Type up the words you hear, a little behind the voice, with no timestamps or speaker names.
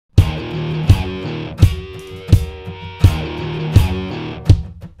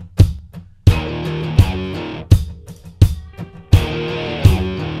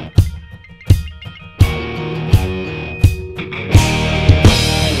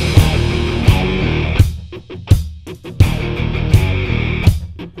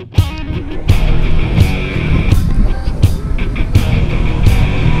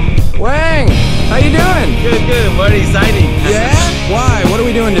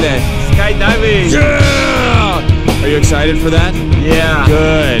today? Skydiving. Yeah! Are you excited for that? Yeah.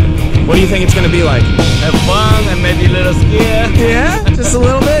 Good. What do you think it's going to be like? Have fun and maybe a little scared. Yeah? Just a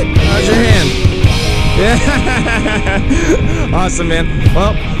little bit? How's your hand? Yeah. Awesome, man.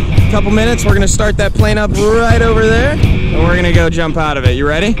 Well, a couple minutes. We're going to start that plane up right over there. And we're going to go jump out of it. You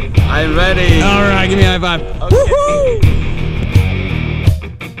ready? I'm ready. All right. Give me a high five. Okay. Woohoo!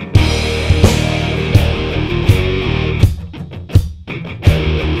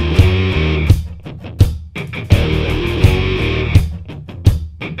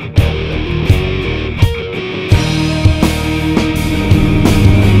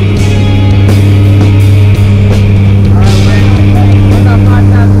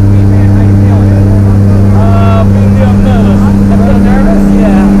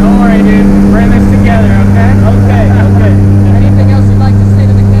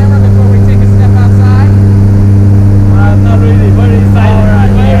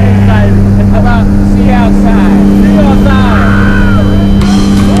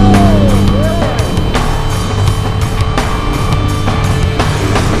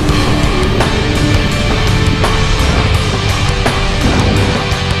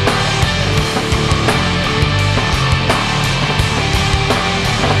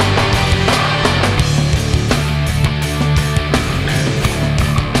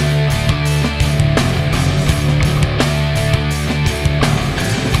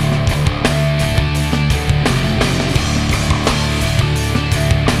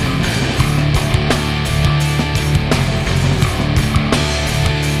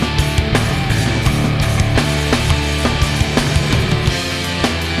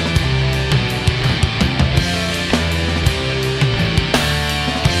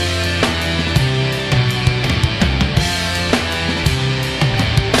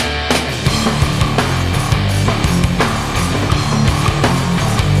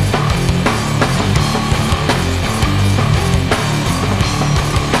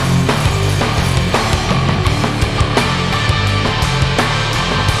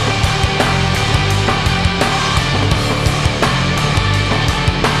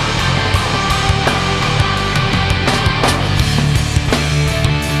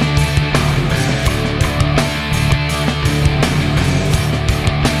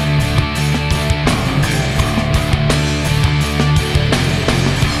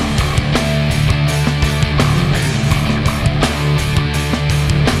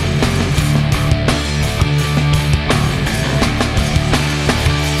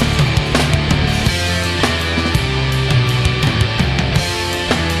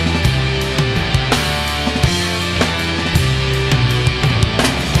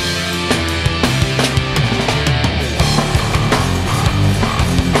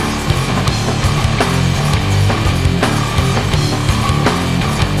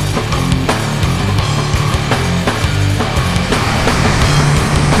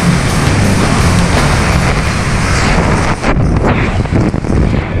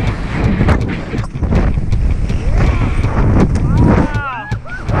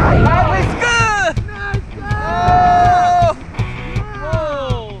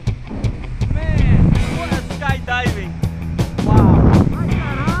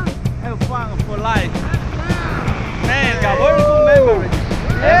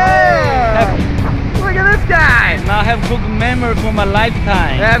 I'll have good memory for my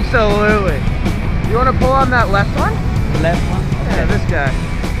lifetime. Absolutely. You want to pull on that left one? Left one? Yeah, this guy.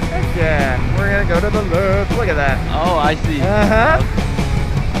 Heck yeah. We're going to go to the left. Look at that. Oh, I see. Uh-huh.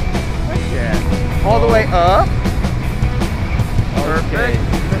 Heck yeah. All the way up. Okay. Perfect.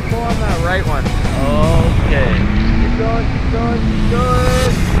 Then pull on that right one. Okay. Keep going, keep going, keep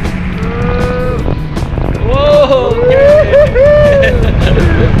going. Whoa! Okay.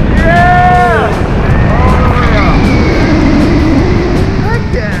 Yeah!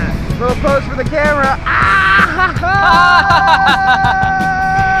 Little pose for the camera.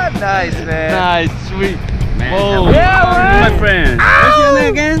 Nice, man. Nice, sweet. Man, whoa. Yeah, my friend. What's your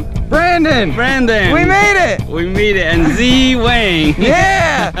name again? Brandon. Brandon. We made it. We made it. And Z Wang.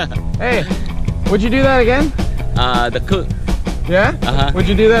 Yeah. Hey, would you do that again? The cook. Yeah? Uh-huh. Would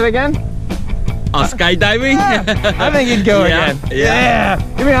you do that again? Skydiving? Yeah. I think you'd go again. Yeah.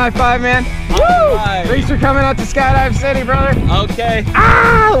 Give me a high five, man. Woo! Thanks for coming out to Skydive City, brother. Okay.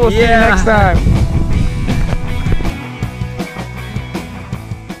 We'll see you next time.